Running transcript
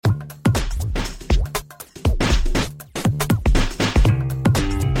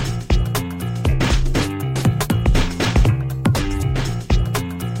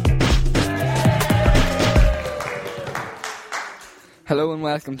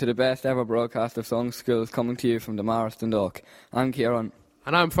welcome to the best ever broadcast of Songschool coming to you from the Maris Dundalk. I'm Kieran.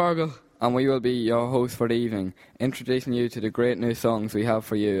 And I'm Fergal. And we will be your hosts for the evening, introducing you to the great new songs we have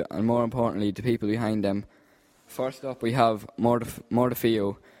for you, and more importantly, the people behind them. First up, we have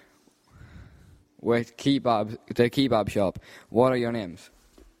Mordafio with the kebab shop. What are your names?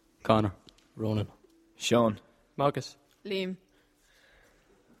 Connor. Ronan. Sean. Marcus. Liam.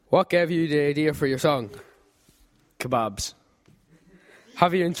 What gave you the idea for your song? Kebabs.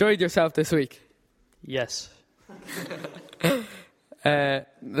 Have you enjoyed yourself this week? Yes. Now's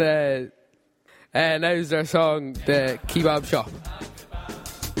their song, The Kebab Shop.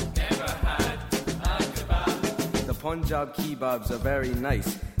 The Punjab kebabs are very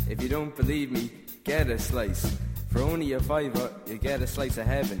nice. If you don't believe me, get a slice. For only a $5, you get a slice of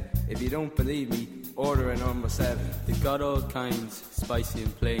heaven. If you don't believe me, order a number 7. They've got all kinds, spicy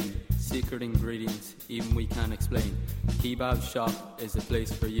and plain. Secret ingredients, even we can't explain. Kebab shop is the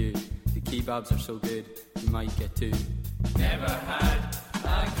place for you. The kebabs are so good, you might get two. Never had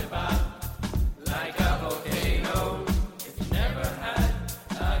a kebab like a volcano. If you never had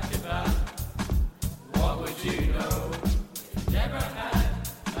a kebab, what would you know? If you never had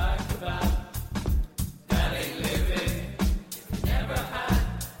a kebab, that ain't living. If you never had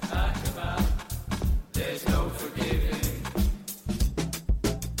a kebab, there's no forgiving.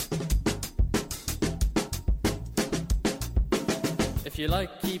 If you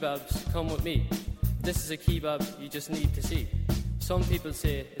like kebabs, come with me. This is a kebab you just need to see. Some people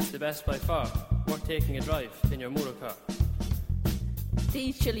say it's the best by far, worth taking a drive in your motor car.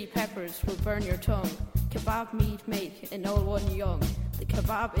 These chili peppers will burn your tongue. Kebab meat make an old one young. The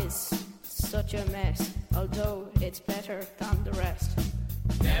kebab is such a mess, although it's better than the rest.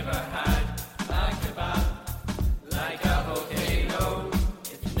 Never had a kebab like a volcano.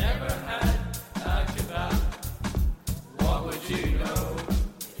 If you never had a kebab, what would you know?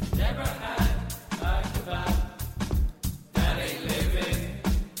 If you never had a kebab, that ain't living.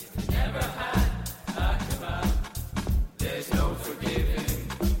 If you never had a kebab, there's no forgiving.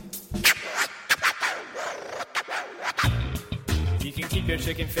 You can keep your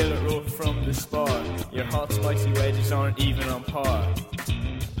chicken fillet roll from the spar. Your hot spicy wedges aren't even on par.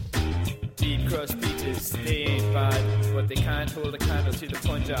 Deep crust pizzas, they ain't bad, but they can't hold a candle to the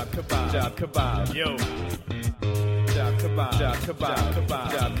Punjab kebab. Jab kebab, yo. Jab kebab, jab kebab,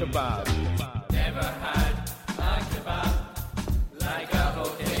 kebab, jab kebab. Never had a kebab like a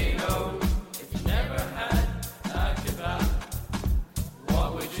volcano. If you never had a kebab, what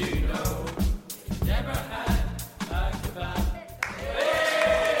would you know? If you never had a kebab.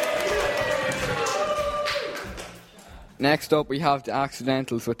 Next up, we have the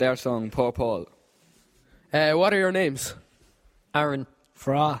Accidentals with their song, Poor Paul. What are your names? Aaron.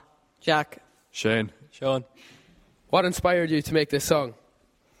 Fra. Jack. Shane. Sean. What inspired you to make this song?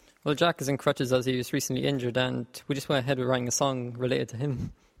 Well, Jack is in crutches as he was recently injured, and we just went ahead with writing a song related to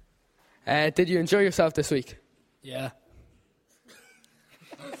him. Did you enjoy yourself this week? Yeah.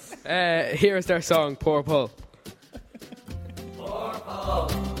 Here's their song, Poor Paul. Poor Paul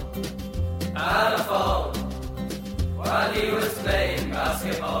had a fall while he was playing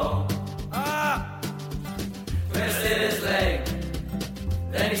basketball. Twisted his leg,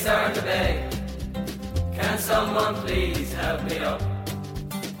 then he started to beg, can someone please help me up?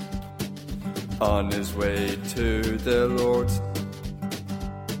 On his way to the Lord's,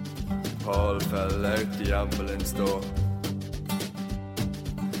 Paul fell out the ambulance door.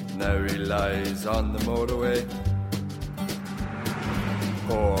 Now he lies on the motorway.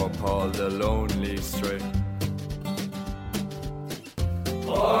 Poor Paul, the lonely stray.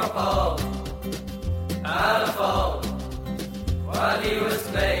 Poor Paul had a fall while he was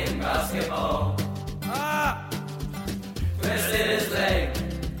playing basketball. Twisted his leg,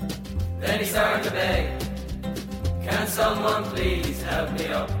 then he started to beg, can someone please help me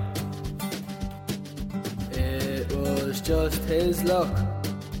up? It was just his luck.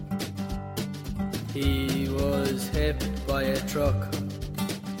 He was hit by a truck.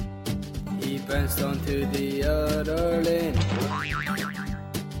 He bounced onto the other lane,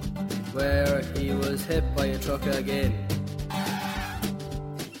 where he was hit by a truck again.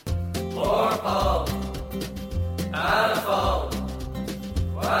 Poor Paul had a fall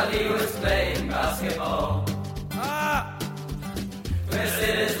while he was playing basketball.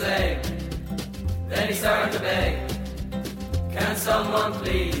 Twisted his leg, then he started to beg, can someone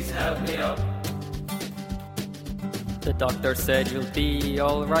please help me up? The doctor said you'll be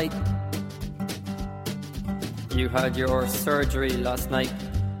alright. You had your surgery last night.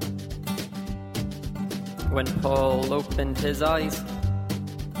 When Paul opened his eyes,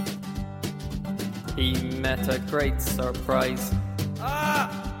 he met a great surprise.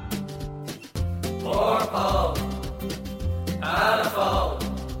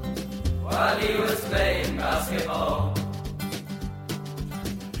 he was playing basketball.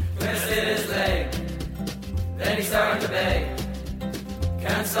 Twisted his leg, then he started to beg,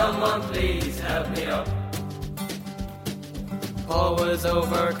 can someone please help me up? Paul was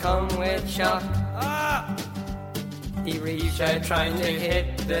overcome with shock. He reached out trying to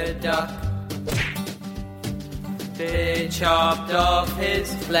hit the dock. They chopped off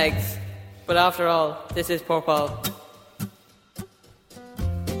his legs. But after all, this is poor Paul.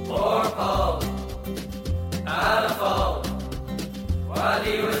 Poor Paul had a fall while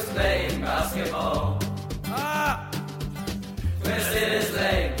he was playing basketball. Twisted his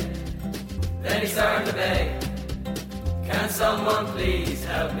leg, then he started to beg, can someone please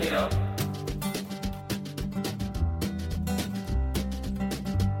help me up?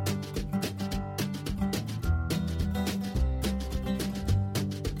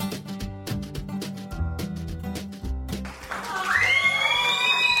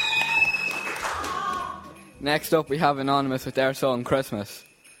 Next up, we have Anonymous with their song Christmas.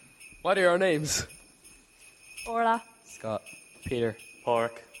 What are your names? Orla, Scott, Peter,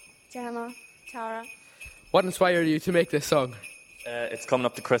 Pork. Gemma, Tara. What inspired you to make this song? It's coming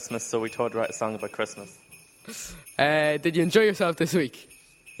up to Christmas, so we thought to write a song about Christmas. Did you enjoy yourself this week?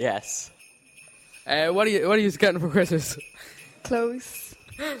 Yes. What are you getting for Christmas? Close.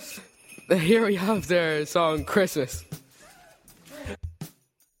 Here we have their song Christmas.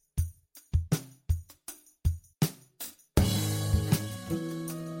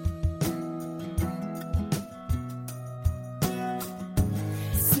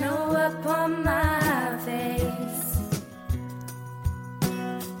 Snow upon my face,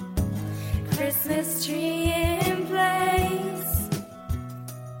 Christmas tree in place.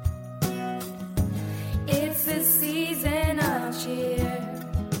 It's the season of cheer,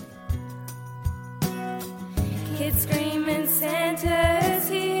 kids screaming Santa's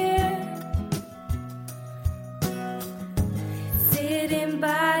here, sitting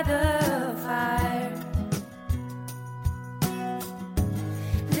by the fire,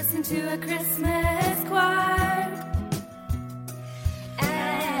 listen to a Christmas choir,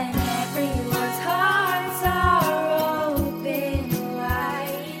 and everyone's hearts are open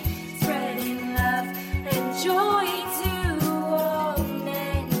wide, spreading love and joy to all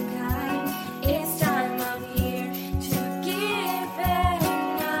mankind. It's time of year to give and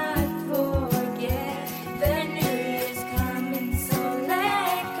not forget. The new year's coming, so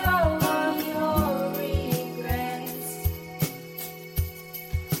let go of your regrets.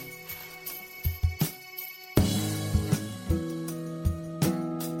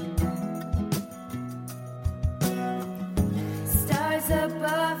 Stars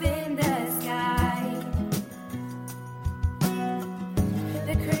above in the sky,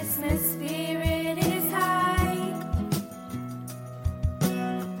 the Christmas spirit is high,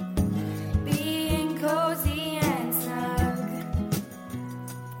 being cozy and snug,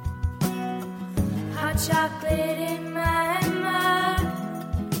 hot chocolate in my mug.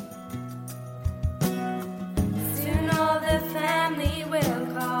 Soon all the family will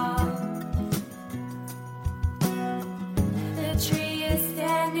call. The tree is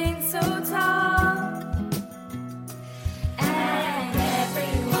standing so tall, and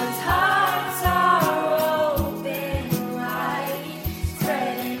everyone's hearts are open wide,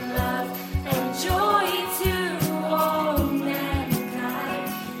 spreading love and joy to all mankind.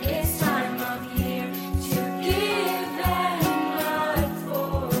 It's time of year to give and not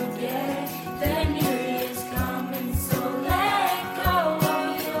forget. The new year's coming, so let go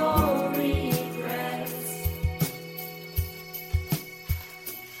of your regrets.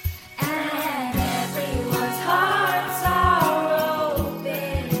 And everyone's hearts are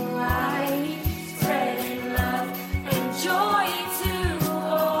open wide, spreading love and joy to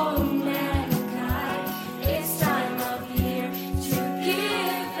all mankind. It's time of year to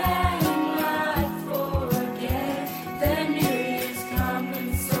give and not forget. The new year's coming,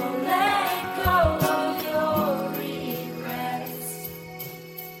 so let go of your regrets.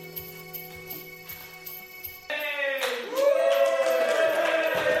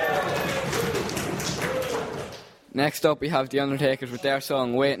 Next up, we have The Undertakers with their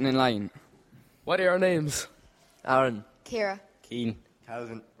song Waiting in Line. What are your names? Aaron, Kira. Keen,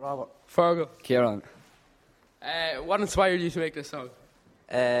 Calvin, Robert. Fargo. Kieran. What inspired you to make this song?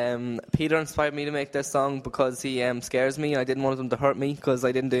 Peter inspired me to make this song because he scares me. I didn't want him to hurt me because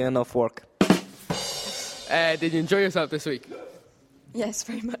I didn't do enough work. Did you enjoy yourself this week? Yes,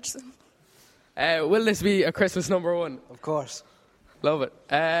 very much so. Will this be a Christmas number one? Of course. Love it.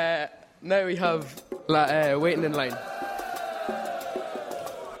 Now we have Waiting in Line.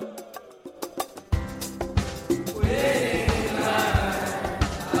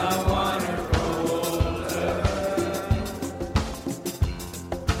 I wonder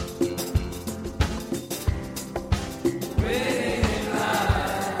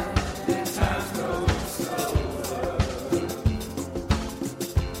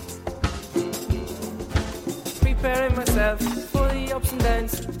myself for the ups and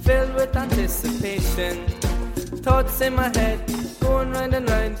downs, filled with anticipation. Thoughts in my head, going round and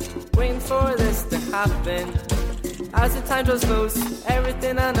round, waiting for this to happen. As the time draws close,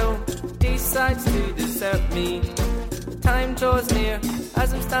 everything I know decides to desert me. Time draws near,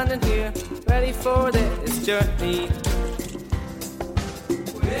 as I'm standing here, ready for this journey.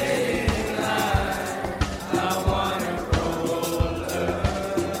 Waiting line, I wanna grow older.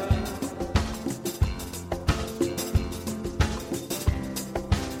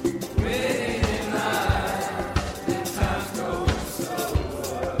 Waiting line, and time goes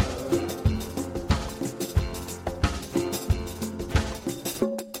slower.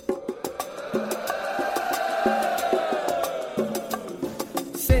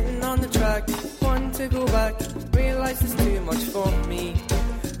 Sitting on the track, wanting to go back, realize it's too much for me.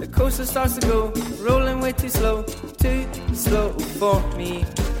 The coaster starts to go, rolling way too slow for me.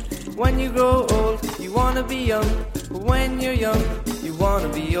 When you grow old, you wanna be young, but when you're young, you wanna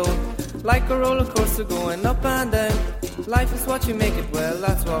be old. Like a roller coaster going up and down, life is what you make it, well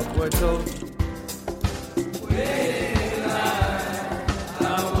that's what we're told. Waiting line,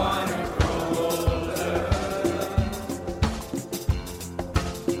 I wanna grow older.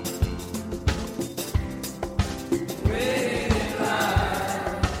 Waiting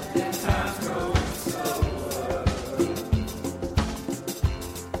line, and time goes slower.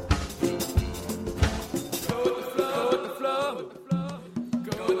 Go with the flow, go with the flow.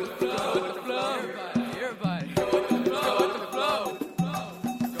 Go with the flow, with the flow. Everybody, go with the flow, with the flow.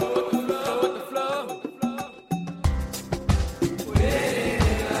 Go with the flow, with the flow.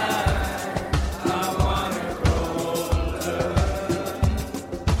 Waiting line, I wanna grow older.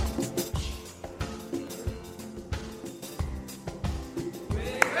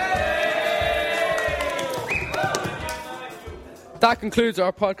 That concludes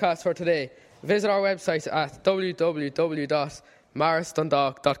our podcast for today. Visit our website at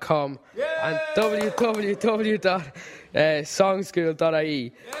www.marisdundalk.com and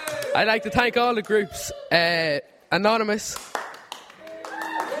www.songschool.ie. I'd like to thank all the groups, Anonymous,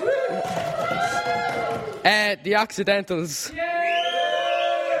 The Accidentals,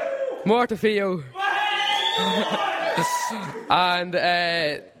 Mortifio, and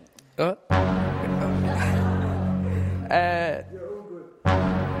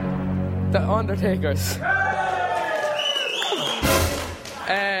The Undertakers.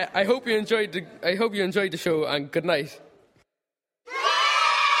 I hope you enjoyed the show, and good night.